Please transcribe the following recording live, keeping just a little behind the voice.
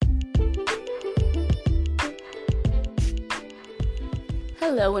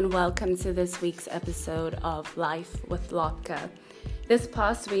Hello and welcome to this week's episode of Life with Lotka. This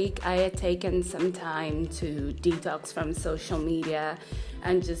past week, I had taken some time to detox from social media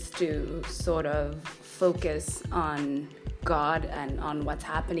and just to sort of focus on God and on what's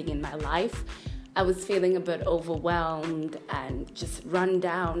happening in my life. I was feeling a bit overwhelmed and just run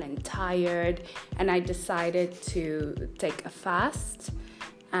down and tired, and I decided to take a fast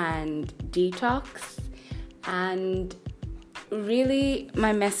and detox. And really,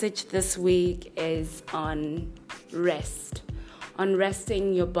 my message this week is on rest, on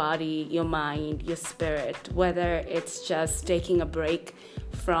resting your body, your mind, your spirit, whether it's just taking a break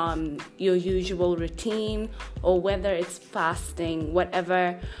from your usual routine or whether it's fasting,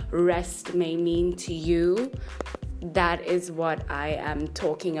 whatever rest may mean to you. That is what I am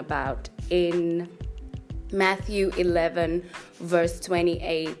talking about. In Matthew 11, verse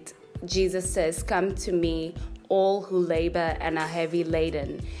 28, Jesus says, "Come to me, all who labor and are heavy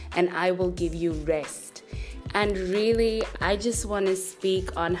laden, and I will give you rest." And really, I just want to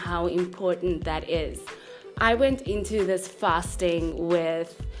speak on how important that is. I went into this fasting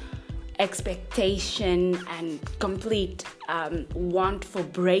with expectation and complete want for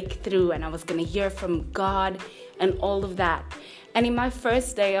breakthrough, and I was going to hear from God and all of that. And in my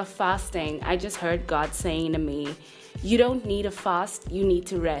first day of fasting, I just heard God saying to me, "You don't need a fast, you need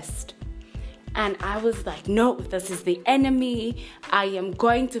to rest." And I was like, no, this is the enemy. I am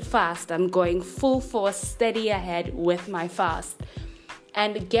going to fast. I'm going full force, steady ahead with my fast.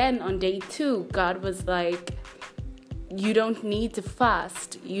 And again, on day 2, God was like, you don't need to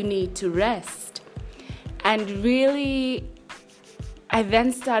fast. You need to rest. And really, I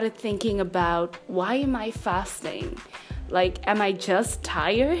then started thinking about, why am I fasting? Like, am I just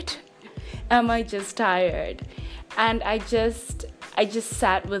tired? Am I just tired? And I just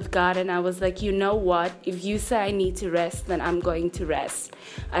sat with God and I was like, you know what? If you say I need to rest, then I'm going to rest.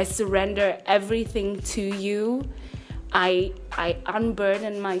 I surrender everything to you. I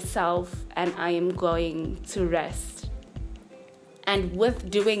unburden myself and I am going to rest. And with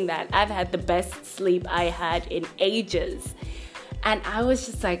doing that, I've had the best sleep I had in ages. And I was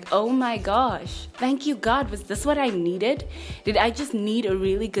just like, oh my gosh, thank you, God. Was this what I needed? Did I just need a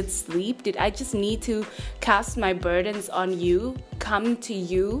really good sleep? Did I just need to cast my burdens on you, come to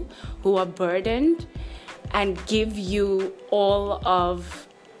you who are burdened, and give you all of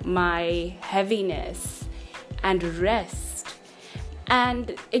my heaviness and rest?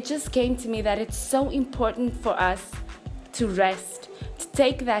 And it just came to me that it's so important for us to rest, to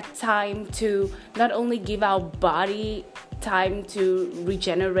take that time to not only give our body time to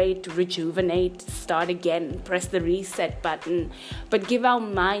regenerate, rejuvenate, start again, press the reset button, but give our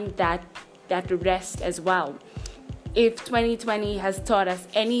mind that rest as well. If 2020 has taught us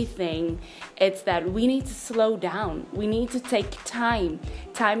anything, it's that we need to slow down. We need to take time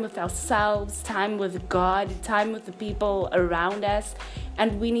with ourselves, time with God, time with the people around us,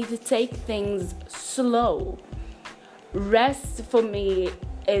 and we need to take things slow. Rest for me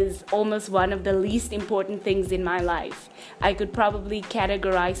is almost one of the least important things in my life. I could probably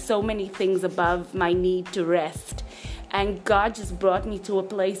categorize so many things above my need to rest. And God just brought me to a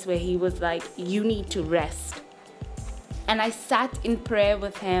place where He was like, you need to rest. And I sat in prayer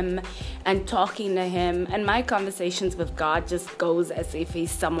with Him and talking to Him. And my conversations with God just goes as if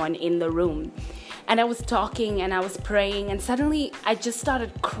He's someone in the room. And I was talking and I was praying, and suddenly I just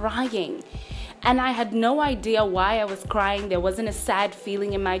started crying. And I had no idea why I was crying. There wasn't a sad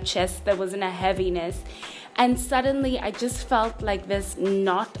feeling in my chest. There wasn't a heaviness. And suddenly I just felt like this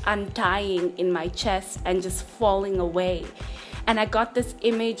knot untying in my chest and just falling away. And I got this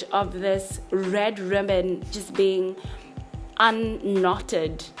image of this red ribbon just being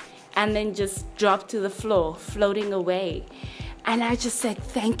unknotted and then just dropped to the floor, floating away. And I just said,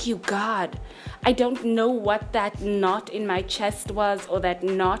 thank you, God. I don't know what that knot in my chest was or that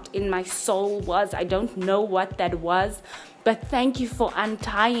knot in my soul was. I don't know what that was. But thank you for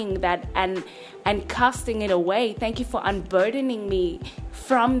untying that and casting it away. Thank you for unburdening me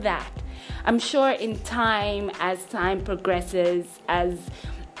from that. I'm sure in time, as time progresses, as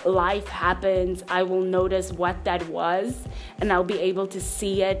life happens, I will notice what that was and I'll be able to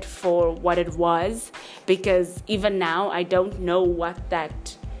see it for what it was, because even now I don't know what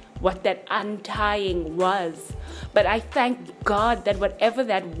that untying was. But I thank God that whatever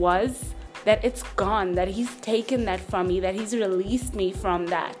that was, that it's gone, that He's taken that from me, that He's released me from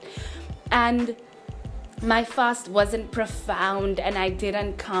that. And my fast wasn't profound and I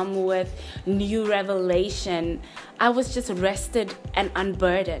didn't come with new revelation. I was just rested and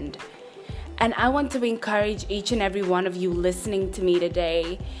unburdened. And I want to encourage each and every one of you listening to me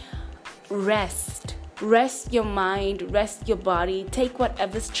today, rest. Rest your mind, rest your body. Take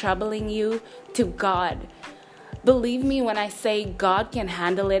whatever's troubling you to God. Believe me when I say God can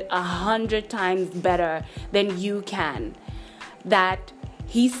handle it 100 times better than you can. That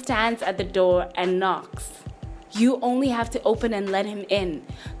He stands at the door and knocks. You only have to open and let Him in.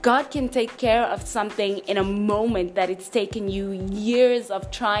 God can take care of something in a moment that it's taken you years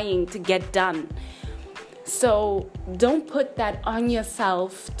of trying to get done. So don't put that on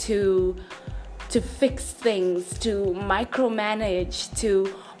yourself to fix things, to micromanage,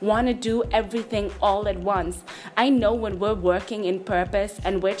 to want to do everything all at once. I know when we're working in purpose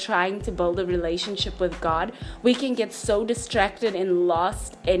and we're trying to build a relationship with God, we can get so distracted and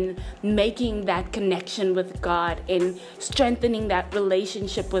lost in making that connection with God, in strengthening that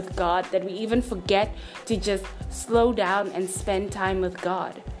relationship with God, that we even forget to just slow down and spend time with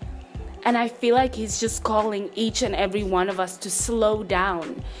God. And I feel like He's just calling each and every one of us to slow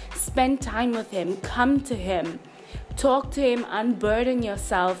down, spend time with Him, come to Him, talk to Him, unburden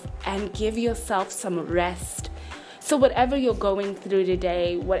yourself, and give yourself some rest. So whatever you're going through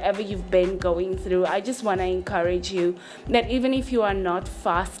today, whatever you've been going through, I just want to encourage you that even if you are not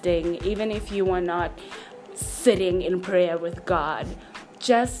fasting, even if you are not sitting in prayer with God,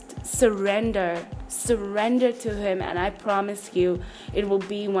 just surrender to Him, and I promise you it will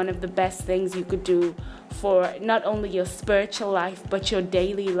be one of the best things you could do for not only your spiritual life but your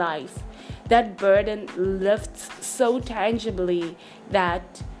daily life. That burden lifts so tangibly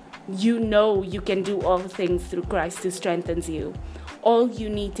that you know you can do all things through Christ who strengthens you. All you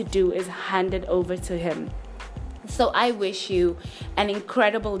need to do is hand it over to Him. So I wish you an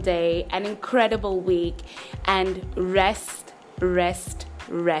incredible day, an incredible week, and rest.